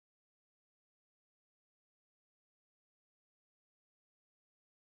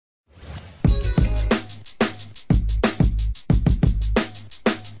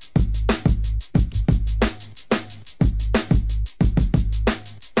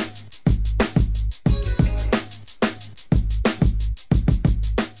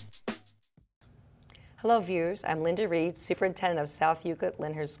Hello viewers, I'm Linda Reid, Superintendent of South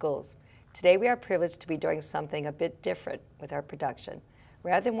Euclid-Lyndhurst Schools. Today we are privileged to be doing something a bit different with our production.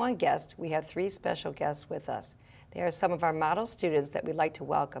 Rather than one guest, we have three special guests with us. They are some of our model students that we'd like to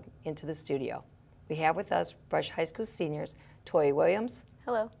welcome into the studio. We have with us Brush High School seniors, Tori Williams.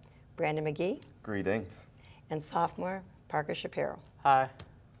 Hello. Brandon McGee. Greetings. And sophomore, Parker Shapiro. Hi.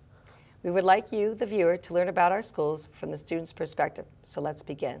 We would like you, the viewer, to learn about our schools from the student's perspective, so let's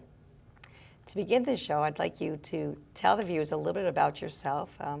begin. To begin this show, I'd like you to tell the viewers a little bit about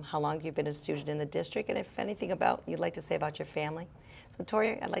yourself, how long you've been a student in the district, and if anything you'd like to say about your family. So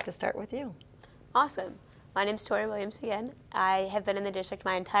Tori, I'd like to start with you. Awesome. My name's Tori Williams again. I have been in the district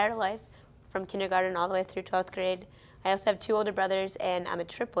my entire life, from kindergarten all the way through 12th grade. I also have two older brothers, and I'm a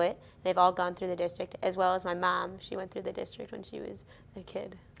triplet. They've all gone through the district, as well as my mom. She went through the district when she was a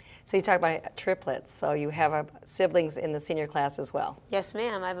kid. So you talk about triplets, so you have siblings in the senior class as well. Yes,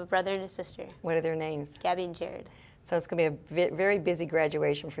 ma'am. I have a brother and a sister. What are their names? Gabby and Jared. So it's going to be a very busy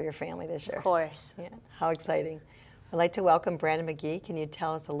graduation for your family this year. Of course. Yeah, how exciting. I'd like to welcome Brandon McGee. Can you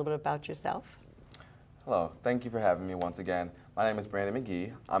tell us a little bit about yourself? Hello, thank you for having me once again. My name is Brandon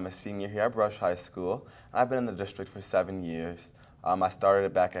McGee. I'm a senior here at Brush High School. I've been in the district for 7 years. I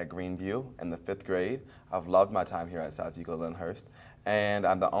started back at Greenview in the 5th grade. I've loved my time here at South Euclid-Lyndhurst. And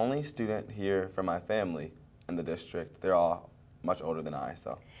I'm the only student here from my family in the district. They're all much older than I,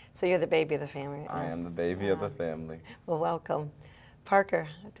 so. So you're the baby of the family. I am the baby of the family. Well, welcome. Parker,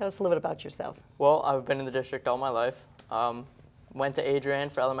 tell us a little bit about yourself. Well, I've been in the district all my life. Went to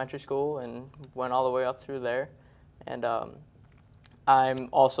Adrian for elementary school and went all the way up through there. And I'm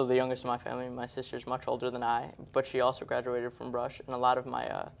also the youngest in my family. My sister's much older than I, but she also graduated from Brush, and a lot of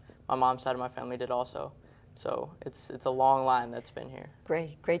my mom's side of my family did also. So it's a long line that's been here.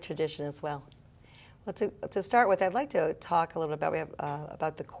 Great tradition as well. Well, to start with, I'd like to talk a little bit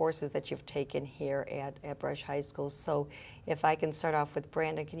about the courses that you've taken here at Brush High School. So if I can start off with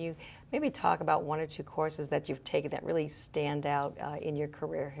Brandon, can you maybe talk about one or two courses that you've taken that really stand out in your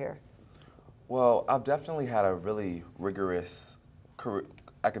career here? Well, I've definitely had a really rigorous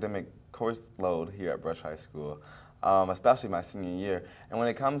academic course load here at Brush High School. Especially my senior year. And when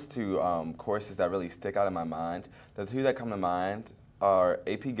it comes to courses that really stick out in my mind, the two that come to mind are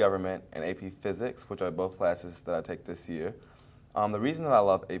AP Government and AP Physics, which are both classes that I take this year. The reason that I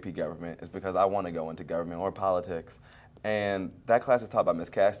love AP Government is because I want to go into government or politics. And that class is taught by Miss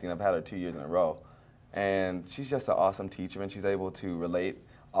Cassidy, and I've had her 2 years in a row. And she's just an awesome teacher, and she's able to relate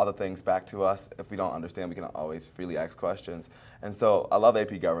all the things back to us. If we don't understand, we can always freely ask questions. And so I love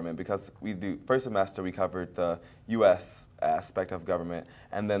AP Government because first semester we covered the U.S. aspect of government,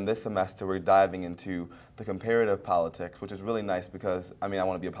 and then this semester we're diving into the comparative politics, which is really nice because, I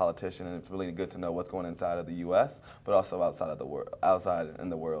want to be a politician, and it's really good to know what's going inside of the U.S., but also outside in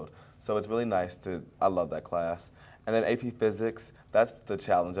the world. So it's really nice I love that class. And then AP Physics, that's the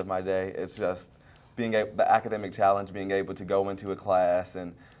challenge of my day. It's just the academic challenge, being able to go into a class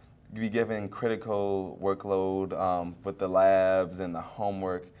and be given critical workload with the labs and the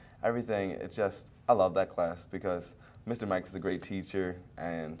homework, everything. I love that class because Mr. Mike's is a great teacher.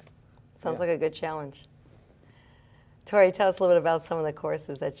 And sounds like a good challenge. Tori, tell us a little bit about some of the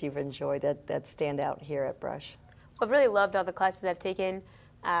courses that you've enjoyed that stand out here at Brush. Well, I've really loved all the classes I've taken.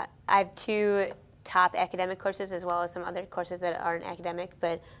 I have two top academic courses as well as some other courses that aren't academic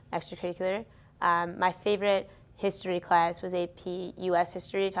but extracurricular. My favorite history class was AP U.S.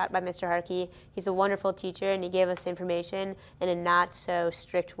 History, taught by Mr. Harkey. He's a wonderful teacher, and he gave us information in a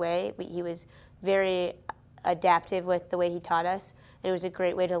not-so-strict way. He was very adaptive with the way he taught us, and it was a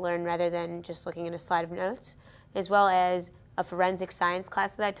great way to learn rather than just looking at a slide of notes, as well as a forensic science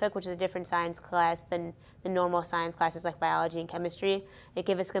class that I took, which is a different science class than the normal science classes like biology and chemistry. It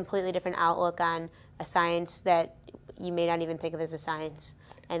gave us a completely different outlook on a science that you may not even think of as a science.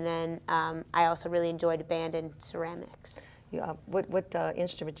 And then I also really enjoyed band and ceramics. What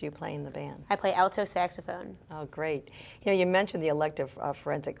instrument do you play in the band? I play alto saxophone. Oh, great. You mentioned the elective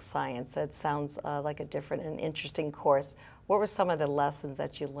forensic science. That sounds like a different and interesting course. What were some of the lessons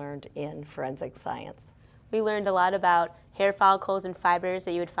that you learned in forensic science? We learned a lot about hair follicles and fibers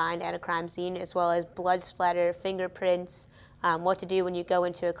that you would find at a crime scene, as well as blood splatter, fingerprints, what to do when you go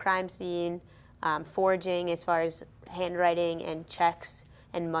into a crime scene, forging as far as handwriting and checks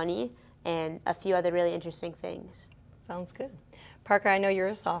and money, and a few other really interesting things. Sounds good. Parker, I know you're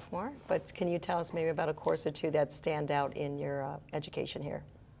a sophomore, but can you tell us maybe about a course or two that stand out in your education here?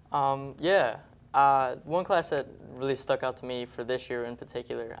 Yeah. One class that really stuck out to me for this year in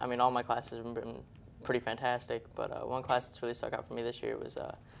particular, all my classes have been pretty fantastic, but one class that's really stuck out for me this year was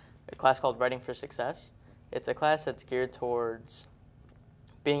a class called Writing for Success. It's a class that's geared towards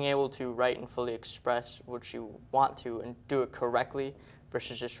being able to write and fully express what you want to and do it correctly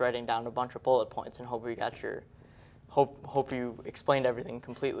versus just writing down a bunch of bullet points and hope you got your hope you explained everything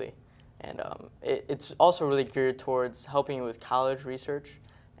completely. And it's also really geared towards helping you with college research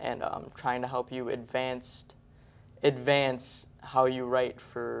and trying to help you advance how you write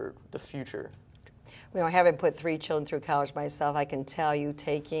for the future. You know, having put 3 children through college myself, I can tell you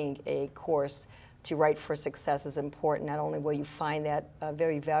taking a course to write for success is important. Not only will you find that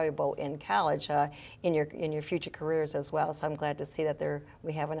very valuable in college, in your future careers as well. So I'm glad to see that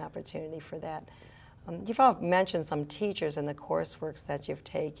we have an opportunity for that. You've all mentioned some teachers in the courseworks that you've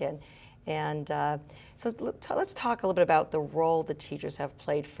taken. And so let's talk a little bit about the role the teachers have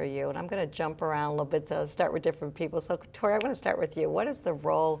played for you. And I'm going to jump around a little bit to start with different people. So Tori, I want to start with you. What is the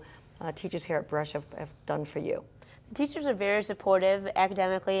role teachers here at Brush have done for you? The teachers are very supportive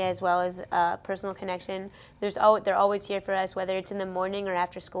academically as well as personal connection. They're always here for us, whether it's in the morning or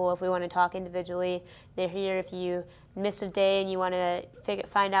after school. If we want to talk individually, they're here if you miss a day and you want to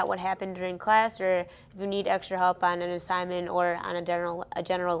find out what happened during class, or if you need extra help on an assignment or on a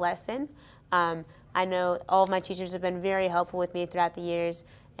general lesson. I know all of my teachers have been very helpful with me throughout the years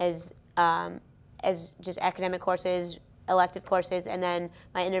as just academic courses, elective courses, and then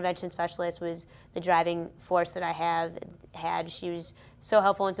my intervention specialist was the driving force that I have had. She was so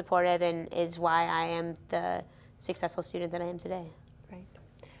helpful and supportive and is why I am the successful student that I am today. Right.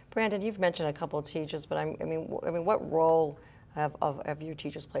 Brandon, you've mentioned a couple of teachers, but I mean, what role have your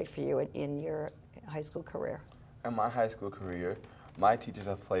teachers played for you in your high school career? In my high school career, my teachers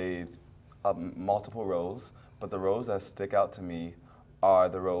have played multiple roles, but the roles that stick out to me are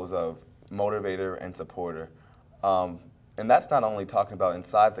the roles of motivator and supporter. And that's not only talking about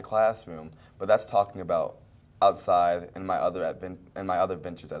inside the classroom, but that's talking about outside in my other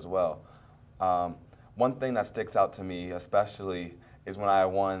ventures as well. One thing that sticks out to me especially is when I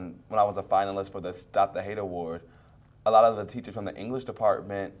was a finalist for the Stop the Hate Award. A lot of the teachers from the English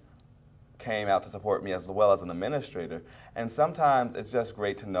department came out to support me as well as an administrator. And sometimes it's just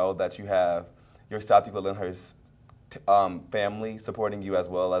great to know that you have your South Euclid-Lyndhurst family supporting you as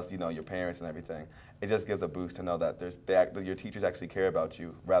well as your parents and everything. It just gives a boost to know that your teachers actually care about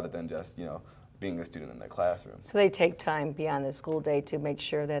you rather than just being a student in their classroom. So they take time beyond the school day to make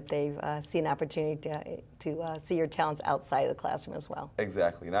sure that they see an opportunity to see your talents outside of the classroom as well.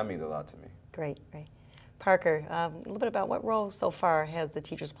 Exactly, and that means a lot to me. Great. Parker, a little bit about what role so far has the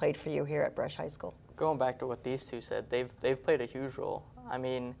teachers played for you here at Brush High School? Going back to what these two said, they've played a huge role. I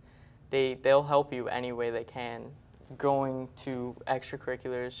mean, they'll help you any way they can. Going to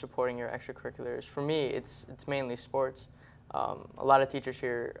extracurriculars, supporting your extracurriculars. For me, it's mainly sports. A lot of teachers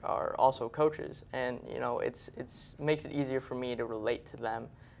here are also coaches, and it makes it easier for me to relate to them,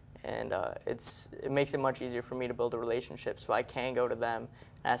 and it makes it much easier for me to build a relationship. So I can go to them,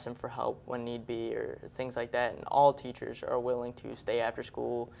 ask them for help when need be, or things like that. And all teachers are willing to stay after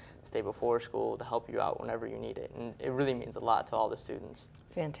school, stay before school to help you out whenever you need it, and it really means a lot to all the students.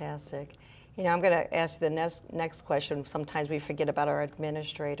 Fantastic. I'm going to ask you the next question. Sometimes we forget about our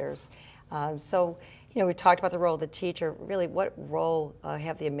administrators. So we talked about the role of the teacher. Really, what role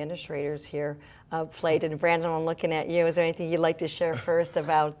have the administrators here played? And Brandon, I'm looking at you. Is there anything you'd like to share first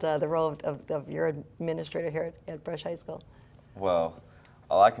about the role of your administrator here at Brush High School? Well,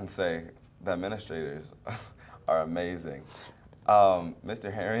 all I can say, the administrators are amazing.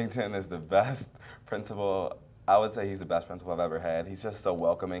 Mr. Harrington is the best principal. I would say he's the best principal I've ever had. He's just so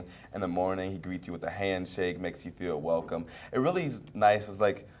welcoming. In the morning, he greets you with a handshake, makes you feel welcome. It really is nice. It's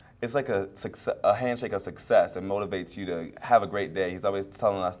like a handshake of success. It motivates you to have a great day. He's always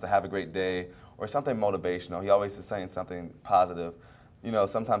telling us to have a great day or something motivational. He always is saying something positive.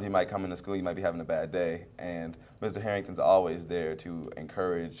 Sometimes you might come into school, you might be having a bad day, and Mr. Harrington's always there to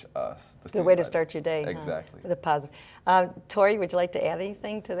encourage us. Good way to start your day. Exactly. With a positive. Tori, would you like to add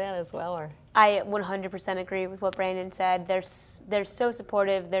anything to that as well, or? I 100% agree with what Brandon said. They're so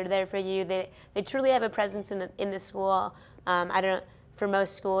supportive. They're there for you. They truly have a presence in the school. For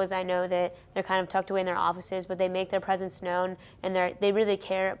most schools, I know that they're kind of tucked away in their offices, but they make their presence known, and they really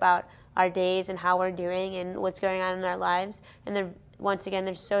care about our days and how we're doing and what's going on in our lives. And once again,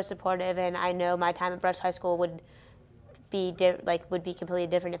 they're so supportive, and I know my time at Brush High School would be completely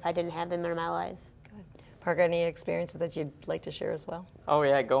different if I didn't have them in my life. Good. Parker, any experiences that you'd like to share as well? Oh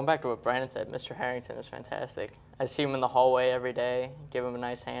yeah, going back to what Brandon said, Mr. Harrington is fantastic. I see him in the hallway every day, give him a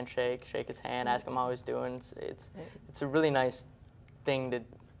nice handshake, shake his hand, ask him how he's doing. It's a really nice thing to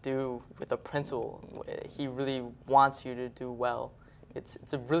do with a principal. He really wants you to do well. It's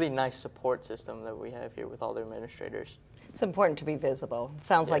a really nice support system that we have here with all the administrators. It's important to be visible. It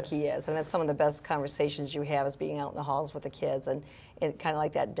sounds like Yeah. he is. And that's some of the best conversations you have is being out in the halls with the kids and kind of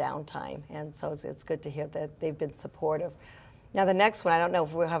like that downtime. And so it's good to hear that they've been supportive. Now the next one, I don't know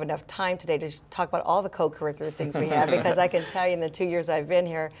if we'll have enough time today to talk about all the co-curricular things we have, because I can tell you in the 2 years I've been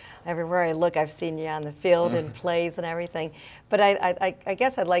here, everywhere I look, I've seen you on the field and plays and everything. But I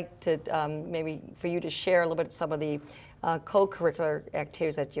guess I'd like to maybe for you to share a little bit some of the co-curricular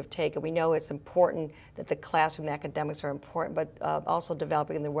activities that you've taken. We know it's important that the classroom academics are important, but also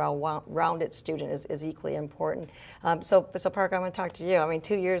developing the well-rounded student is equally important. So Parker, I'm going to talk to you. I mean,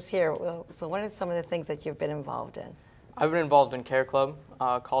 2 years here. So what are some of the things that you've been involved in? I've been involved in Care Club,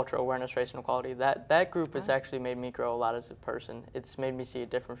 Cultural Awareness, Race and Equality. That group has actually made me grow a lot as a person. It's made me see a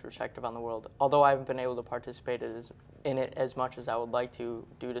different perspective on the world. Although I haven't been able to participate in it as much as I would like to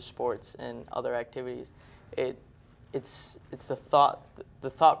due to sports and other activities, it's the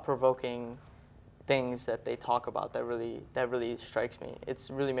thought-provoking things that they talk about that really strikes me.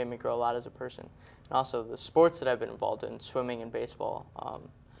 It's really made me grow a lot as a person. And also the sports that I've been involved in, swimming and baseball.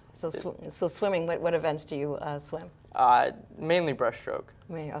 So swimming, what events do you swim? Mainly breaststroke.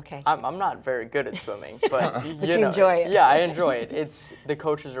 Okay. I'm not very good at swimming, but you enjoy it. Yeah, I enjoy it. The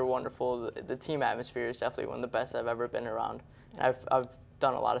coaches are wonderful. The team atmosphere is definitely one of the best I've ever been around. And I've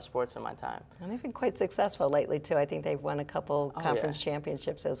done a lot of sports in my time. And they've been quite successful lately too. I think they've won a couple conference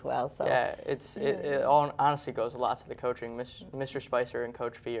championships as well. So yeah, it all honestly goes a lot to the coaching. Mr. Spicer and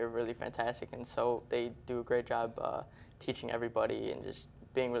Coach Fee are really fantastic, and so they do a great job teaching everybody and just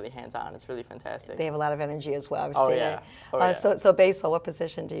being really hands-on. It's really fantastic. They have a lot of energy as well. Oh yeah. So baseball, what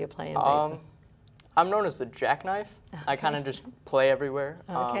position do you play in baseball? I'm known as the jackknife. Okay. I kind of just play everywhere.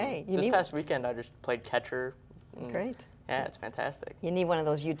 Okay. This past weekend, I just played catcher. Great. Yeah, it's fantastic. You need one of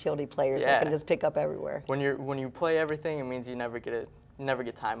those utility players that can just pick up everywhere. When you play everything, it means you never get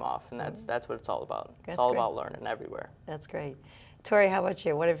time off, and that's what it's all about. That's it's all great. about learning everywhere. That's great. Tori, how about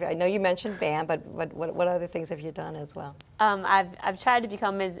you? I know you mentioned band, but what other things have you done as well? I've tried to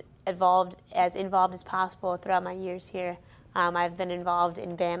become as involved as possible throughout my years here. I've been involved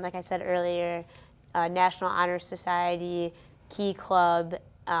in band, like I said earlier, National Honor Society, Key Club,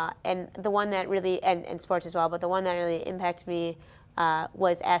 and the one that really, and sports as well, but the one that really impacted me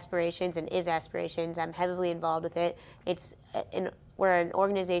was Aspirations and is Aspirations. I'm heavily involved with it. We're an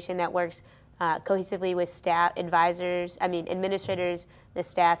organization that works cohesively with staff, administrators, the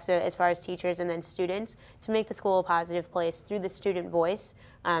staff, so as far as teachers and then students, to make the school a positive place through the student voice.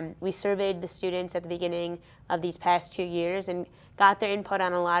 We surveyed the students at the beginning of these past 2 years and got their input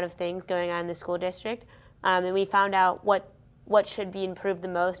on a lot of things going on in the school district, and we found out what should be improved the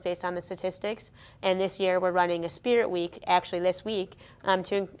most based on the statistics. And this year we're running a Spirit Week, actually this week,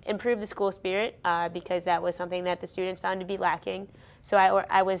 to improve the school spirit because that was something that the students found to be lacking. So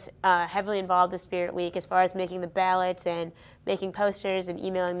I was heavily involved with Spirit Week as far as making the ballots and making posters and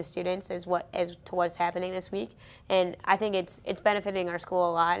emailing the students as to what's happening this week. And I think it's benefiting our school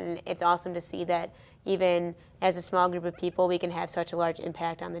a lot, and it's awesome to see that even as a small group of people, we can have such a large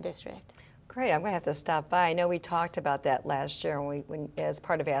impact on the district. Great, I'm going to have to stop by. I know we talked about that last year when as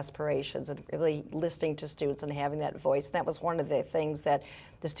part of Aspirations and really listening to students and having that voice. And that was one of the things that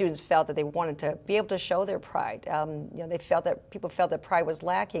the students felt that they wanted to be able to show their pride. People felt that pride was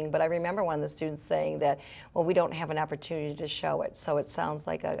lacking, but I remember one of the students saying that, well, we don't have an opportunity to show it. So it sounds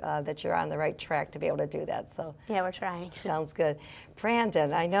like that you're on the right track to be able to do that. So yeah, we're trying. Sounds good.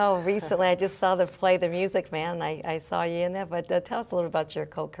 Brandon, I know recently I just saw The Music Man. I saw you in that, but tell us a little about your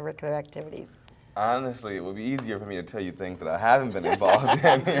co-curricular activities. Honestly, it would be easier for me to tell you things that I haven't been involved in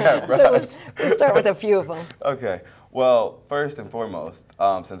here at Brush. So we'll start with a few of them. Okay. Well, first and foremost,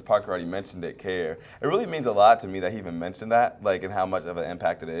 since Parker already mentioned it, CARE, it really means a lot to me that he even mentioned that, and how much of an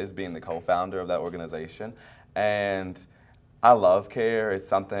impact it is being the co-founder of that organization. And I love CARE. It's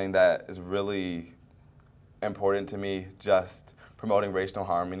something that is really important to me, just promoting racial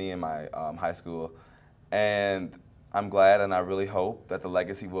harmony in my high school. And I'm glad and I really hope that the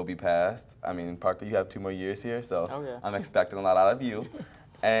legacy will be passed. I mean, Parker, you have 2 more years here, so I'm expecting a lot out of you.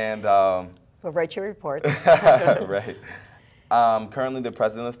 And we'll write your report. Right. Currently the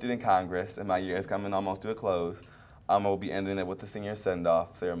president of Student Congress, and my year is coming almost to a close. We'll be ending it with the senior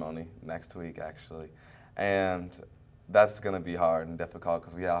send-off ceremony next week, actually. And that's going to be hard and difficult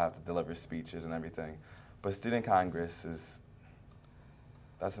because we all have to deliver speeches and everything. But Student Congress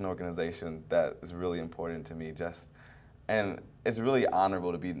that's an organization that is really important to me. And it's really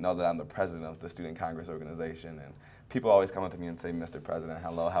honorable to know that I'm the president of the Student Congress organization. And people always come up to me and say, Mr. President,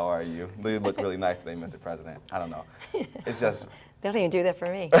 hello, how are you? You look really nice today, Mr. President. I don't know. It's just... They don't even do that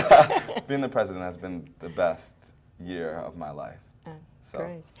for me. Being the president has been the best year of my life. So,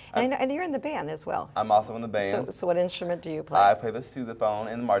 Great. And you're in the band as well. I'm also in the band. So what instrument do you play? I play the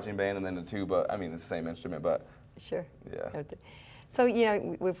sousaphone in the marching band and then the tuba. I mean, it's the same instrument, but Sure. yeah. So, you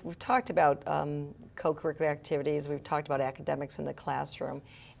know, we've talked about co-curricular activities. We've talked about academics in the classroom.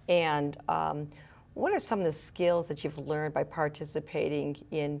 And what are some of the skills that you've learned by participating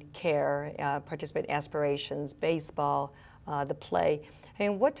in CARE, participating in aspirations, baseball, the play? I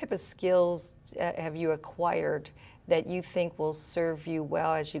mean, what type of skills have you acquired that you think will serve you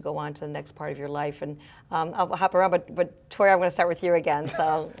well as you go on to the next part of your life? And I'll hop around, but Tori, I'm going to start with you again.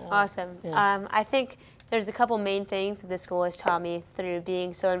 So Awesome. Yeah. I think there's a couple main things that the school has taught me through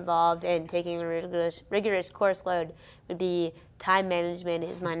being so involved and taking a rigorous course load. Would be time management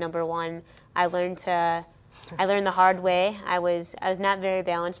is my number one. I learned the hard way. I was not very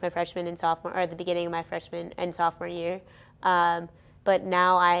balanced my freshman and sophomore, or at the beginning of my freshman and sophomore year. But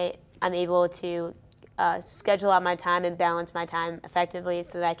now I'm able to schedule out my time and balance my time effectively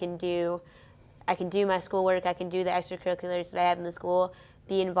so that I can do my schoolwork, I can do the extracurriculars that I have in the school,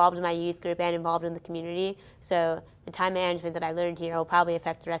 be involved in my youth group and involved in the community. So the time management that I learned here will probably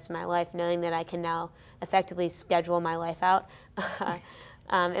affect the rest of my life, knowing that I can now effectively schedule my life out.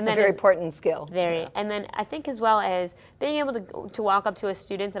 And then a very important skill. Very. Yeah. And then I think as well as being able to walk up to a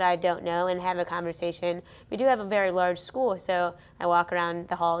student that I don't know and have a conversation. We do have a very large school, so I walk around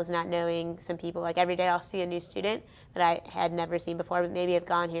the halls not knowing some people. Like every day I'll see a new student that I had never seen before, but maybe have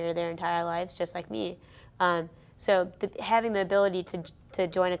gone here their entire lives just like me. So having the ability to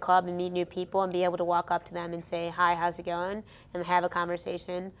join a club and meet new people and be able to walk up to them and say, hi, how's it going? And have a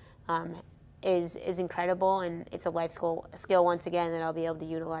conversation is incredible, and it's a life skill once again that I'll be able to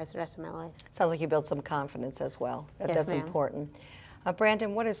utilize the rest of my life. Sounds like you built some confidence as well. Yes, That's ma'am. important.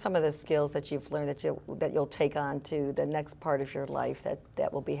 Brandon, what are some of the skills that you've learned that you'll take on to the next part of your life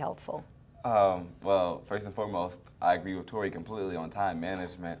that will be helpful? Well, first and foremost, I agree with Tori completely on time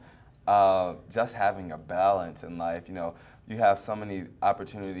management. Just having a balance in life, you know, you have so many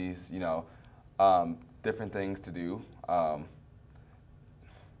opportunities, you know, different things to do.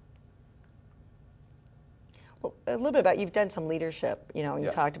 Well, a little bit about, you've done some leadership, you know, and you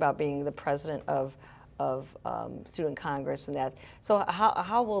Yes. talked about being the president of Student Congress and that. So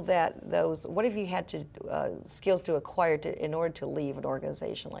how will what have you had to, skills to acquire in order to leave an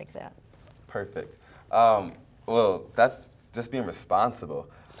organization like that? Perfect. Well, that's just being responsible.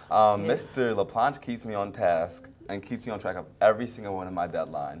 Mr. LaPlanche keeps me on task and keeps me on track of every single one of my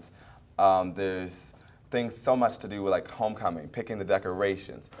deadlines. There's things so much to do with like homecoming, picking the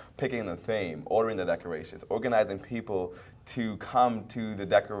decorations, picking the theme, ordering the decorations, organizing people to come to the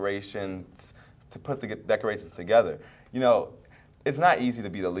decorations, to put the decorations together. You know, it's not easy to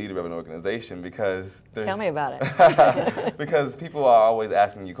be the leader of an organization because there's... Tell me about it. Because people are always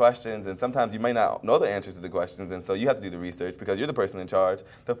asking you questions, and sometimes you may not know the answers to the questions, and so you have to do the research because you're the person in charge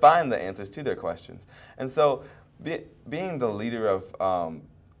to find the answers to their questions. And so being the leader of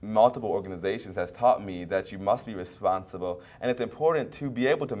multiple organizations has taught me that you must be responsible, and it's important to be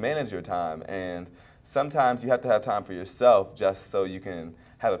able to manage your time, and sometimes you have to have time for yourself just so you can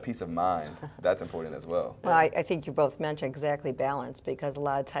have a peace of mind. That's important as well. Well, I think you both mentioned exactly balance, because a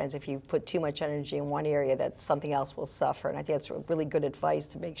lot of times if you put too much energy in one area, that something else will suffer. And I think that's really good advice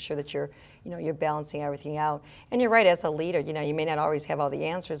to make sure that you're balancing everything out. And you're right, as a leader, you know, you may not always have all the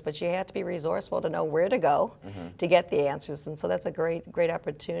answers, but you have to be resourceful to know where to go to get the answers. And so that's a great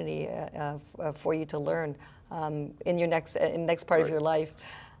opportunity for you to learn in your next part of your life.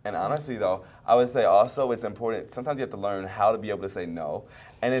 And honestly, though, I would say also it's important. Sometimes you have to learn how to be able to say no,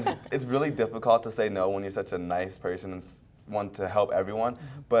 and it's really difficult to say no when you're such a nice person and want to help everyone.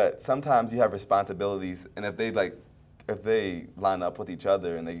 But sometimes you have responsibilities, and if they line up with each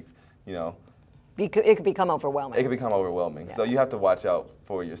other, and they, you know, it could become overwhelming. It can become overwhelming. Yeah. So you have to watch out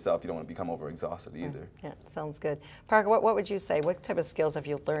for yourself. You don't want to become overexhausted either. Yeah, sounds good. Parker, what would you say? What type of skills have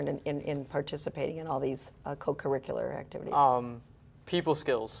you learned in participating in all these co-curricular activities? People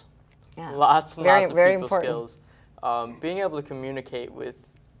skills. Yeah. Lots and Very, lots of very people important. skills. Being able to communicate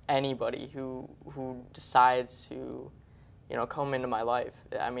with anybody who decides to, you know, come into my life.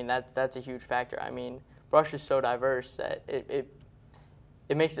 I mean, that's a huge factor. I mean, Brush is so diverse that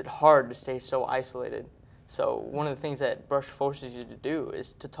it makes it hard to stay so isolated. So one of the things that Brush forces you to do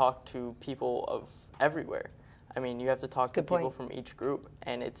is to talk to people of everywhere. I mean, you have to talk to people from each group,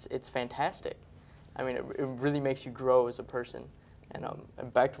 and it's fantastic. I mean, it really makes you grow as a person.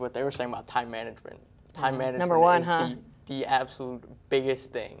 And back to what they were saying about time management. Time management Number one, is the absolute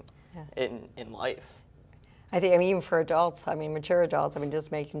biggest thing in life. I think, even for adults, mature adults, just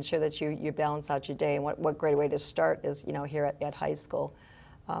making sure that you balance out your day. And what great way to start is, here at high school.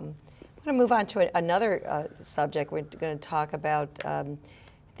 I'm going to move on to another subject. We're going to talk about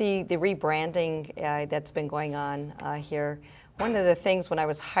the rebranding that's been going on here. One of the things when I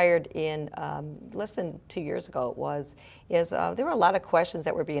was hired in less than 2 years ago is there were a lot of questions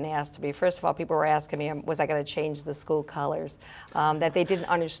that were being asked to me. First of all, people were asking me, was I going to change the school colors? That they didn't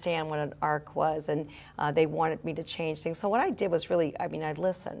understand what an ARC was, and they wanted me to change things. So what I did was really, I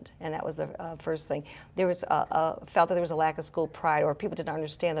listened, and that was the first thing. There was felt that there was a lack of school pride, or people didn't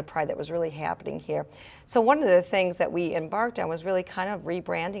understand the pride that was really happening here. So one of the things that we embarked on was really kind of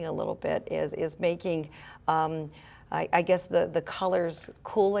rebranding a little bit, is making I guess the colors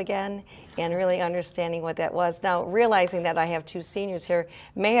cool again, and really understanding what that was. Now, realizing that I have two seniors here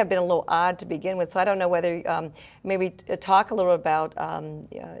may have been a little odd to begin with, so I don't know whether maybe talk a little about,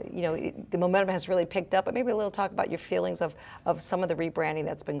 the momentum has really picked up, but maybe a little talk about your feelings of some of the rebranding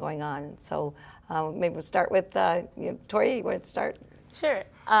that's been going on. So maybe we'll start with, Tori, you want to start? Sure.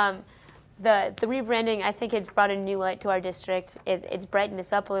 The rebranding, I think it's brought a new light to our district. It's brightened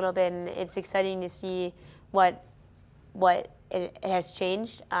us up a little bit, and it's exciting to see what it has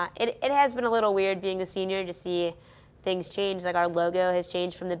changed. It has been a little weird being a senior to see things change. Like our logo has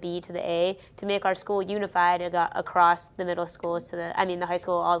changed from the B to the A to make our school unified across the middle schools to the high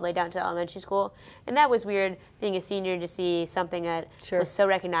school all the way down to the elementary school. And that was weird being a senior to see something that was so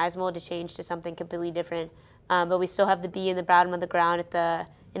recognizable to change to something completely different. But we still have the B in the bottom of the ground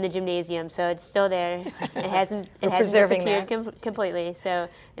in the gymnasium, so it's still there. It hasn't disappeared completely, so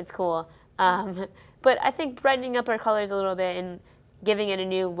it's cool. But I think brightening up our colors a little bit and giving it a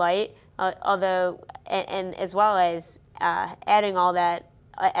new light, although, and as well as adding all that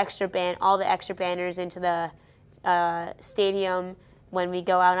all the extra banners into the stadium when we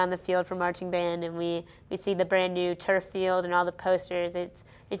go out on the field for marching band, and we see the brand new turf field and all the posters. It's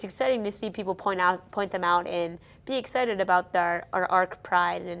exciting to see people point them out and be excited about our ARC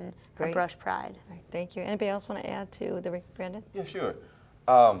pride and our brush pride. Right, thank you. Anybody else want to add to the rebranding? Yeah, sure.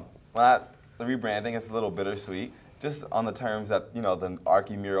 The rebranding is a little bittersweet, just on the terms that, the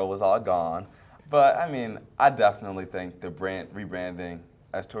Archie mural was all gone. But, I definitely think the rebranding,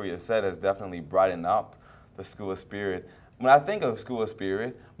 as Toria said, has definitely brightened up the school spirit. When I think of school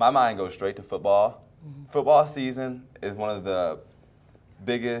spirit, my mind goes straight to football. Mm-hmm. Football season is one of the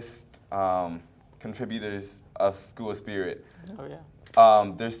biggest contributors of school spirit. Oh,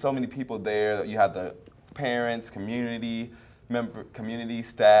 yeah. There's so many people there. You have the parents, community,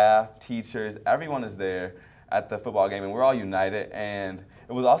 staff, teachers, everyone is there at the football game, and we're all united. And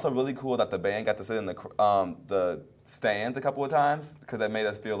it was also really cool that the band got to sit in the stands a couple of times, because that made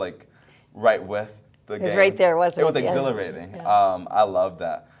us feel like right with the game. It was right there, wasn't it? It was exhilarating. Yeah. I loved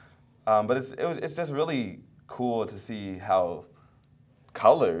that. But it's just really cool to see how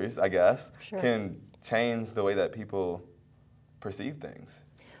colors, I guess, can change the way that people perceive things.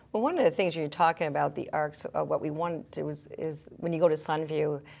 Well, one of the things you're talking about, the ARCs, what we want to is when you go to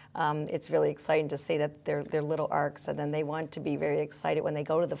Sunview, it's really exciting to see that they're little ARCs, and then they want to be very excited when they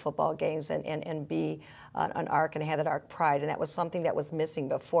go to the football games and be an ARC and have that ARC pride. And that was something that was missing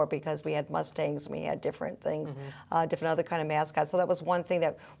before, because we had Mustangs and we had different things, different other kind of mascots. So that was one thing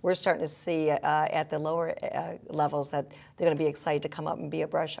that we're starting to see at the lower levels, that they're going to be excited to come up and be a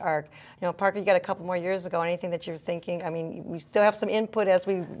brush ARC. Parker, you got a couple more years ago. Anything that you're thinking? We still have some input as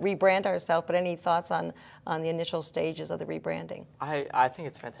we rebrand ourselves, but any thoughts on the initial stages of the rebranding? I think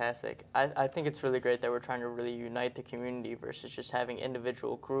it's fantastic. I think it's really great that we're trying to really unite the community versus just having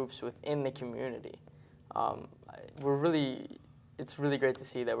individual groups within the community. It's really great to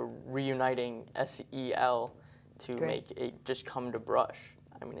see that we're reuniting SEL to make it just come to brush.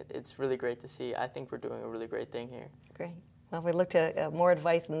 It's really great to see. I think we're doing a really great thing here. Great. Well, we look to more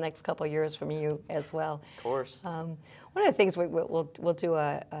advice in the next couple of years from you as well. Of course. One of the things we'll do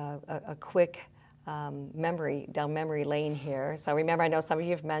a quick down memory lane here. So remember, I know some of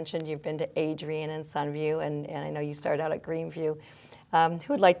you have mentioned you've been to Adrian and Sunview, and I know you started out at Greenview.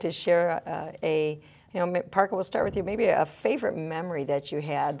 Who would like to share Parker, we'll start with you. Maybe a favorite memory that you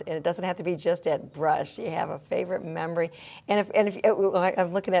had, and it doesn't have to be just at Brush. You have a favorite memory, and if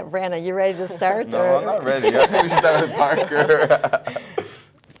I'm looking at Brandon, you ready to start? No, I'm not ready. I think we should start with Parker.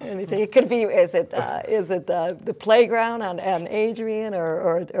 Anything? It could be. Is it the playground on Adrian,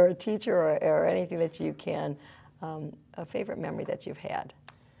 or a teacher, or anything that you can? A favorite memory that you've had.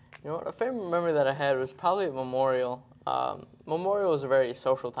 A favorite memory that I had was probably at Memorial. Memorial was a very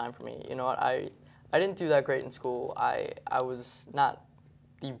social time for me. I didn't do that great in school. I was not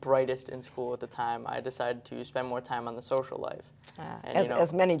the brightest in school at the time. I decided to spend more time on the social life.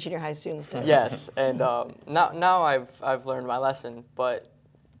 As many junior high students do. Yes, and now I've learned my lesson, but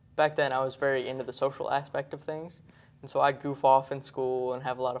back then I was very into the social aspect of things, and so I'd goof off in school and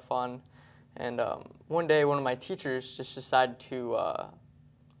have a lot of fun. And one day, one of my teachers just decided to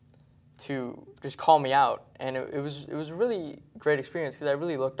just call me out, and it was a really great experience because I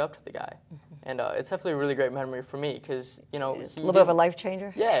really looked up to the guy, and it's definitely a really great memory for me because It's a little bit of a life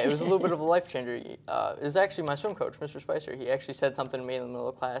changer. Yeah, it was a little bit of a life changer. It was actually my swim coach, Mr. Spicer. He actually said something to me in the middle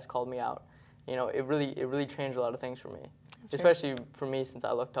of class, called me out. It really changed a lot of things for me, especially for me since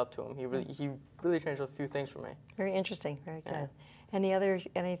I looked up to him. He really changed a few things for me. Very interesting. Very good. Yeah.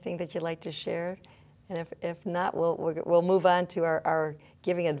 Anything that you'd like to share? And if not, we'll move on to our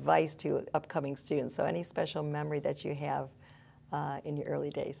giving advice to upcoming students. So any special memory that you have in your early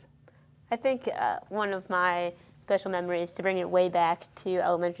days? I think one of my special memories, to bring it way back to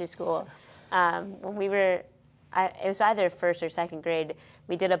elementary school, when we were, it was either first or second grade,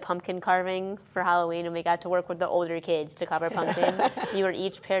 we did a pumpkin carving for Halloween, and we got to work with the older kids to carve our pumpkin. We were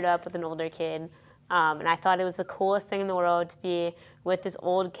each paired up with an older kid. And I thought it was the coolest thing in the world to be with this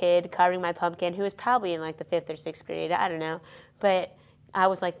old kid carving my pumpkin, who was probably in like the 5th or 6th grade, I don't know. But I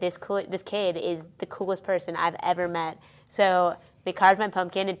was like, this kid is the coolest person I've ever met. So we carved my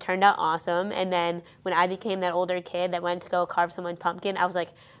pumpkin. It turned out awesome. And then when I became that older kid that went to go carve someone's pumpkin, I was like,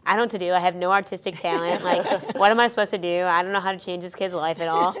 I don't know what to do. I have no artistic talent. Like, what am I supposed to do? I don't know how to change this kid's life at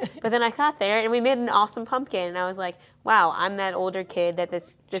all. But then I got there, and we made an awesome pumpkin. And I was like, wow, I'm that older kid that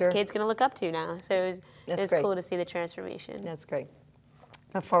this kid's going to look up to now. So it was cool to see the transformation. That's great.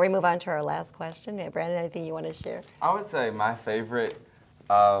 Before we move on to our last question, Brandon, anything you want to share? I would say my favorite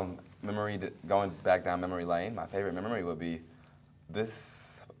memory, going back down memory lane, my favorite memory would be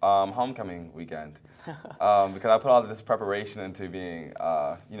this homecoming weekend. Because I put all this preparation into being,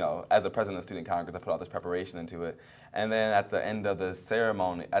 as a president of Student Congress, I put all this preparation into it. And then at the end of the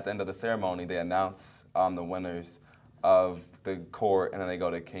ceremony, they announce the winners of the court, and then they go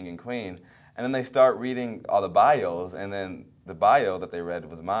to King and Queen. And then they start reading all the bios, and then the bio that they read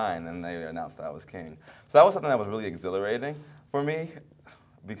was mine, and they announced that I was king. So that was something that was really exhilarating for me,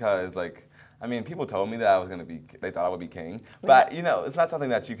 because people told me that I was going to be, they thought I would be king. But, it's not something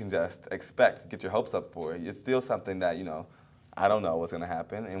that you can just expect, get your hopes up for. It's still something that, I don't know what's going to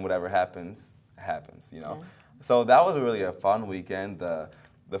happen, and whatever happens, happens, Yeah. So that was really a fun weekend.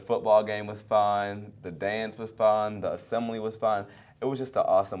 The football game was fun, the dance was fun, the assembly was fun. It was just an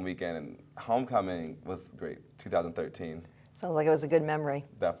awesome weekend, and homecoming was great, 2013. Sounds like it was a good memory.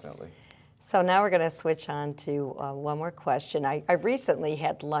 Definitely. So now we're going to switch on to one more question. I recently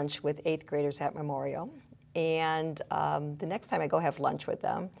had lunch with 8th graders at Memorial, and the next time I go have lunch with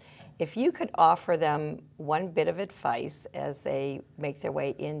them, if you could offer them one bit of advice as they make their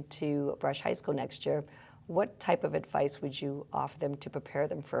way into Brush High School next year, what type of advice would you offer them to prepare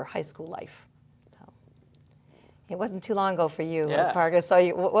them for high school life? So, it wasn't too long ago for you, Parker, so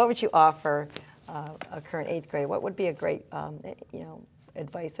what would you offer a current 8th grader? What would be a great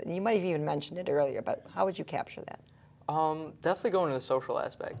advice? And you might have even mentioned it earlier, but how would you capture that? Definitely going to the social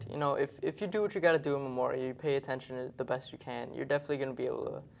aspect. If you do what you got to do in Memorial, you pay attention the best you can, you're definitely going to be able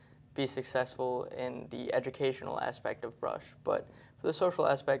to be successful in the educational aspect of Brush. But for the social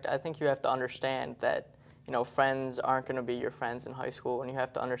aspect, I think you have to understand that friends aren't going to be your friends in high school, and you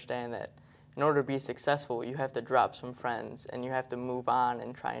have to understand that in order to be successful, you have to drop some friends, and you have to move on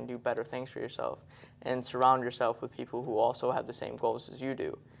and try and do better things for yourself, and surround yourself with people who also have the same goals as you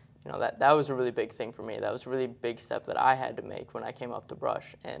do. That was a really big thing for me. That was a really big step that I had to make when I came up to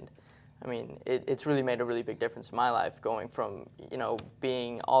Brush, and it's really made a really big difference in my life, going from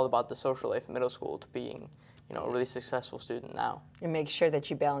being all about the social life in middle school to being a really successful student now. And make sure that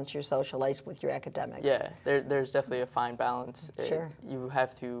you balance your social life with your academics. Yeah, there's definitely a fine balance. Sure. You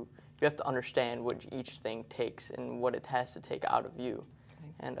have to understand what each thing takes and what it has to take out of you.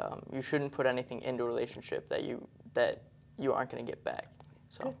 Okay. And you shouldn't put anything into a relationship that you aren't going to get back.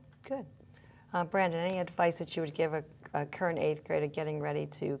 So. Good. Brandon, any advice that you would give a current 8th grader getting ready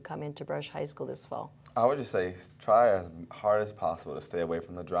to come into Brush High School this fall? I would just say try as hard as possible to stay away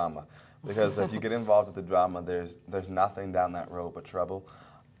from the drama. Because if you get involved with the drama, there's nothing down that road but trouble.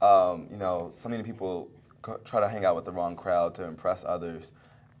 So many people try to hang out with the wrong crowd to impress others,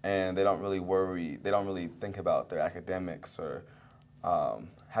 and they don't really think about their academics or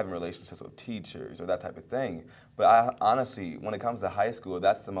having relationships with teachers or that type of thing. But honestly, when it comes to high school,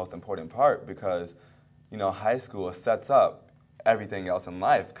 that's the most important part, because high school sets up everything else in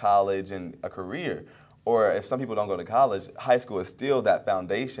life, college and a career. Or if some people don't go to college, high school is still that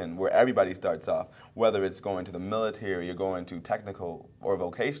foundation where everybody starts off, whether it's going to the military or going to technical or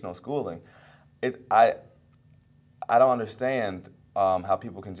vocational schooling. I don't understand how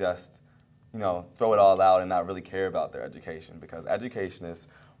people can just, throw it all out and not really care about their education, because education is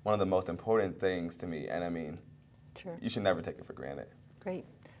one of the most important things to me, and Sure. You should never take it for granted. Great.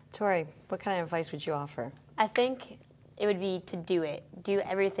 Tori, what kind of advice would you offer? I think it would be to do it. Do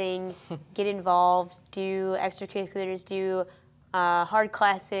everything, get involved, do extracurriculars, do hard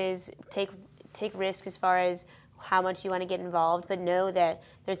classes, take risks as far as how much you want to get involved, but know that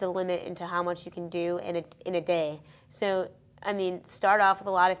there's a limit into how much you can do in a day. So, I mean, start off with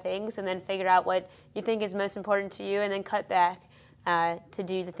a lot of things and then figure out what you think is most important to you and then cut back to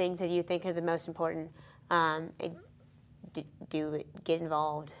do the things that you think are the most important. Get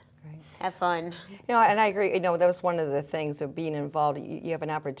involved. Right. Have fun. You know, and I agree. You know, that was one of the things of being involved. You have an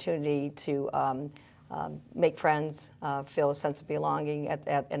opportunity to make friends, feel a sense of belonging,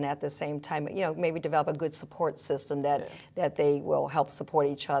 and at the same time, you know, maybe develop a good support system that they will help support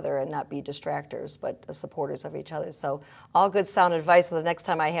each other and not be distractors, but supporters of each other. So, all good sound advice. So the next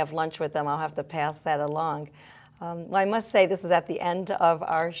time I have lunch with them, I'll have to pass that along. Well, I must say this is at the end of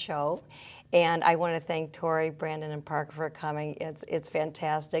our show. And I want to thank Tori, Brandon, and Parker for coming. It's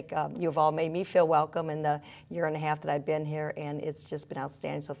fantastic. You've all made me feel welcome in the year and a half that I've been here, and it's just been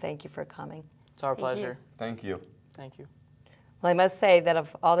outstanding. So thank you for coming. It's our pleasure. Thank you. Thank you. Well, I must say that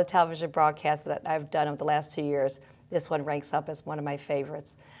of all the television broadcasts that I've done over the last 2 years, this one ranks up as one of my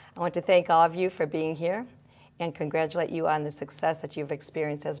favorites. I want to thank all of you for being here and congratulate you on the success that you've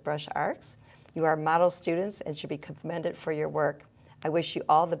experienced as Brush Arcs. You are model students and should be commended for your work. I wish you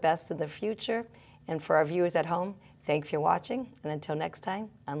all the best in the future. And for our viewers at home, thank you for watching. And until next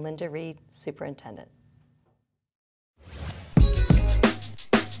time, I'm Linda Reid, Superintendent.